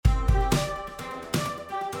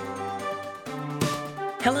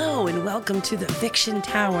Hello and welcome to the Fiction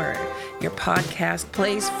Tower, your podcast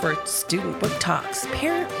place for student book talks,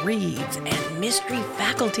 parent reads, and mystery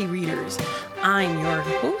faculty readers. I'm your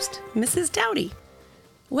host, Mrs. Dowty.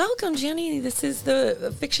 Welcome, Jenny. This is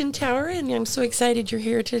the Fiction Tower, and I'm so excited you're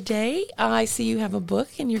here today. I see you have a book,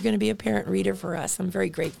 and you're going to be a parent reader for us. I'm very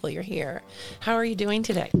grateful you're here. How are you doing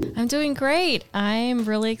today? I'm doing great. I'm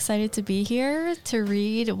really excited to be here to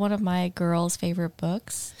read one of my girls' favorite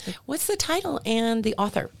books. What's the title and the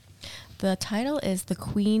author? The title is The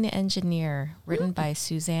Queen Engineer, written by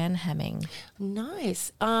Suzanne Hemming.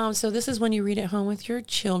 Nice. So this is when you read at home with your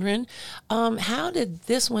children. How did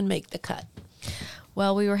this one make the cut?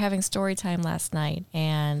 Well, we were having story time last night,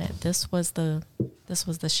 and this was the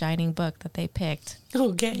shining book that they picked.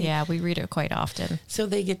 Okay. Yeah, we read it quite often. So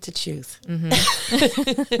they get to choose.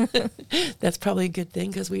 Mm-hmm. That's probably a good thing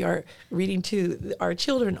because we are reading to our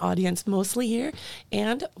children audience mostly here.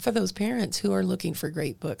 And for those parents who are looking for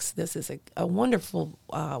great books, this is a wonderful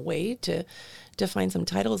way to find some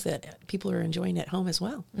titles that people are enjoying at home as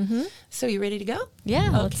well. Mm-hmm. So you ready to go?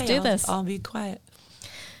 Yeah, let's do this. I'll be quiet.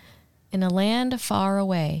 In a land far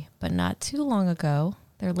away, but not too long ago,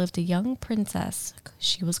 there lived a young princess.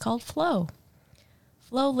 She was called Flo.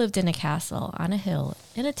 Flo lived in a castle on a hill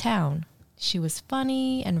in a town. She was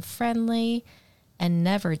funny and friendly and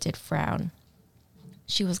never did frown.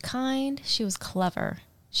 She was kind, she was clever,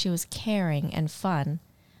 she was caring and fun.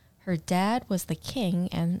 Her dad was the king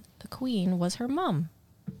and the queen was her mum.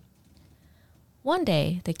 One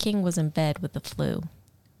day, the king was in bed with the flu.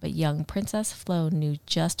 But young Princess Flo knew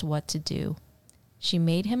just what to do. She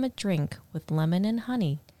made him a drink with lemon and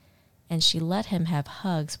honey, and she let him have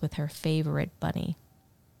hugs with her favorite bunny.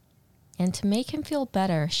 And to make him feel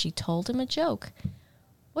better, she told him a joke.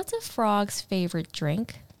 What's a frog's favorite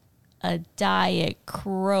drink? A Diet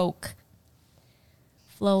Coke.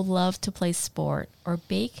 Flo loved to play sport or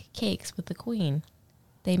bake cakes with the queen.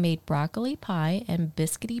 They made broccoli pie and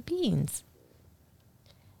biscuity beans.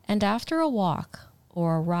 And after a walk,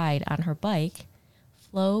 or a ride on her bike,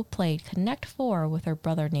 Flo played Connect Four with her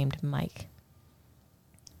brother named Mike.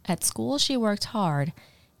 At school, she worked hard,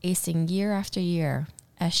 acing year after year,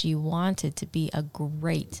 as she wanted to be a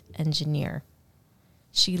great engineer.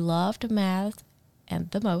 She loved math and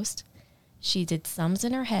the most. She did sums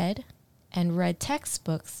in her head and read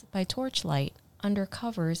textbooks by torchlight under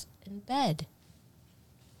covers in bed.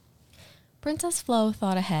 Princess Flo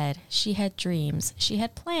thought ahead. She had dreams. She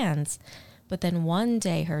had plans. But then one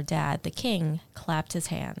day her dad, the king, clapped his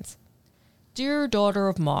hands. "Dear daughter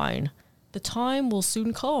of mine, the time will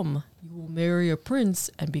soon come. You will marry a prince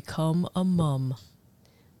and become a mum."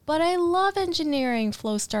 "But I love engineering,"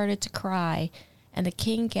 Flo started to cry, and the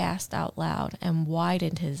king gasped out loud and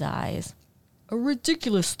widened his eyes. "A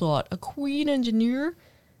ridiculous thought, a queen engineer?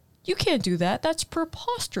 You can't do that. That's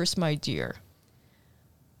preposterous, my dear."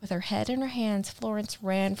 With her head in her hands, Florence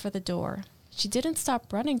ran for the door. She didn't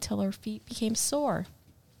stop running till her feet became sore.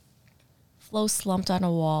 Flo slumped on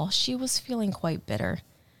a wall. She was feeling quite bitter.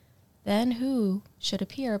 Then who should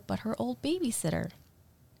appear but her old babysitter?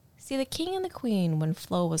 See, the king and the queen, when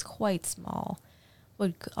Flo was quite small,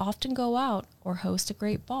 would often go out or host a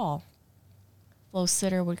great ball. Flo's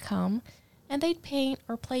sitter would come, and they'd paint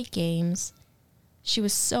or play games. She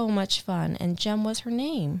was so much fun, and Jem was her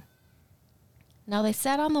name. Now they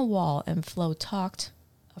sat on the wall, and Flo talked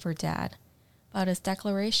of her dad, about his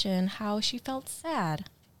declaration, how she felt sad.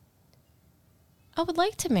 "I would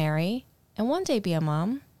like to marry and one day be a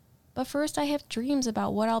mom, but first I have dreams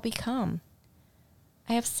about what I'll become.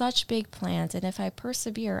 I have such big plans, and if I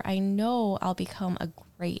persevere, I know I'll become a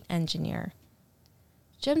great engineer."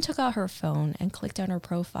 Jem took out her phone and clicked on her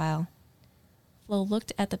profile. Flo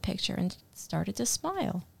looked at the picture and started to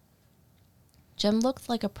smile. Jem looked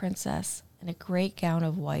like a princess in a great gown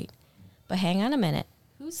of white. But hang on a minute,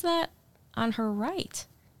 who's that on her right?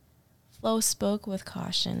 Flo spoke with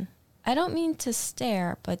caution. "I don't mean to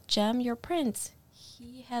stare, but Jem, your prince,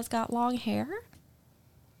 he has got long hair?"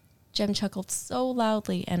 Jem chuckled so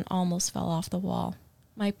loudly and almost fell off the wall.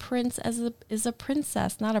 "My prince is a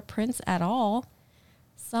princess, not a prince at all.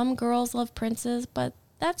 Some girls love princes, but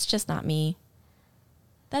that's just not me.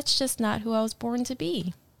 That's just not who I was born to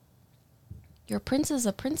be." "Your prince is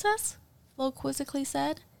a princess?" Flo quizzically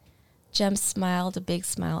said. Jem smiled a big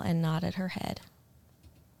smile and nodded her head.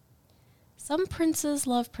 "Some princes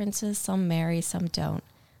love princes, some marry, some don't.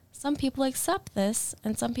 Some people accept this,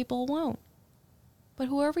 and some people won't. But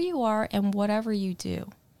whoever you are and whatever you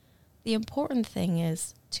do, the important thing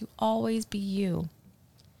is to always be you.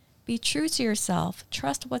 Be true to yourself.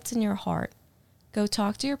 Trust what's in your heart. Go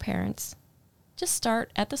talk to your parents. Just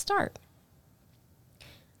start at the start."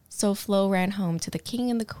 So Flo ran home to the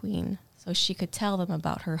king and the queen so she could tell them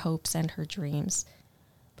about her hopes and her dreams.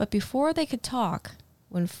 But before they could talk,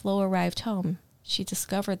 when Flo arrived home, she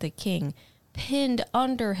discovered the king pinned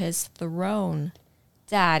under his throne.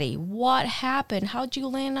 "Daddy, what happened? How'd you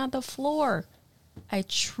land on the floor?" "I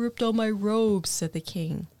tripped on my robes," said the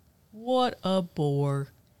king. "What a bore."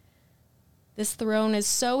 "This throne is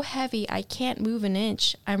so heavy I can't move an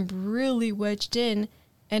inch. I'm really wedged in,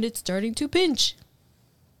 and it's starting to pinch."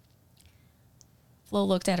 Flo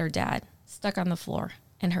looked at her dad, stuck on the floor,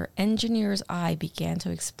 and her engineer's eye began to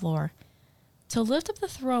explore. To lift up the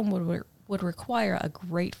throne would require a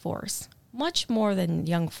great force, much more than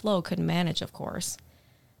young Flo could manage, of course.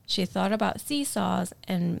 She thought about seesaws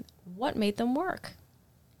and what made them work.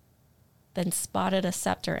 Then spotted a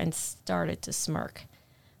scepter and started to smirk.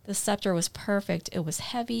 The scepter was perfect. It was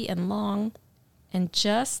heavy and long, and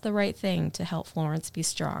just the right thing to help Florence be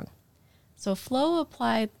strong. So Flo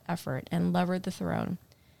applied effort and levered the throne,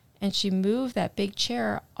 and she moved that big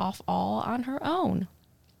chair off all on her own.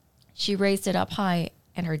 She raised it up high,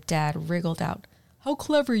 and her dad wriggled out. "How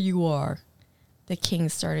clever you are!" The king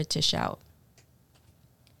started to shout.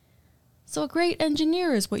 "So a great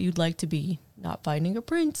engineer is what you'd like to be, not finding a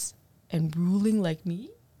prince and ruling like me?"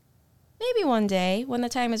 "Maybe one day, when the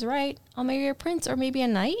time is right, I'll marry a prince or maybe a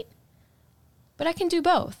knight. But I can do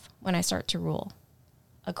both when I start to rule.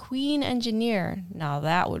 A queen engineer, now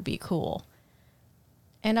that would be cool.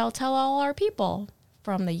 And I'll tell all our people,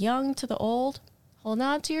 from the young to the old, hold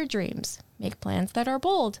on to your dreams, make plans that are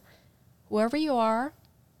bold. Whoever you are,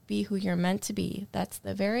 be who you're meant to be. That's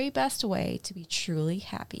the very best way to be truly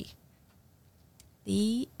happy."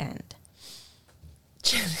 The end.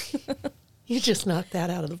 You just knocked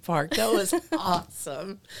that out of the park. That was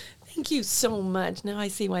awesome. Thank you so much. Now I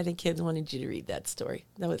see why the kids wanted you to read that story.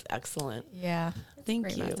 That was excellent. Yeah.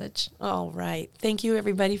 Thank you. Great message. All right. Thank you,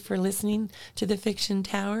 everybody, for listening to the Fiction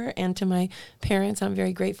Tower, and to my parents. I'm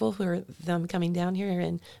very grateful for them coming down here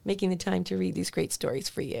and making the time to read these great stories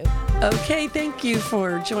for you. Okay. Thank you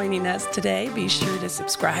for joining us today. Be sure to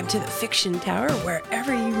subscribe to the Fiction Tower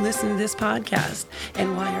wherever you listen to this podcast.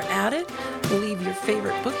 And while you're at it, leave your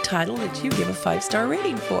favorite book title that you give a 5-star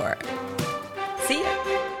rating for. See ya.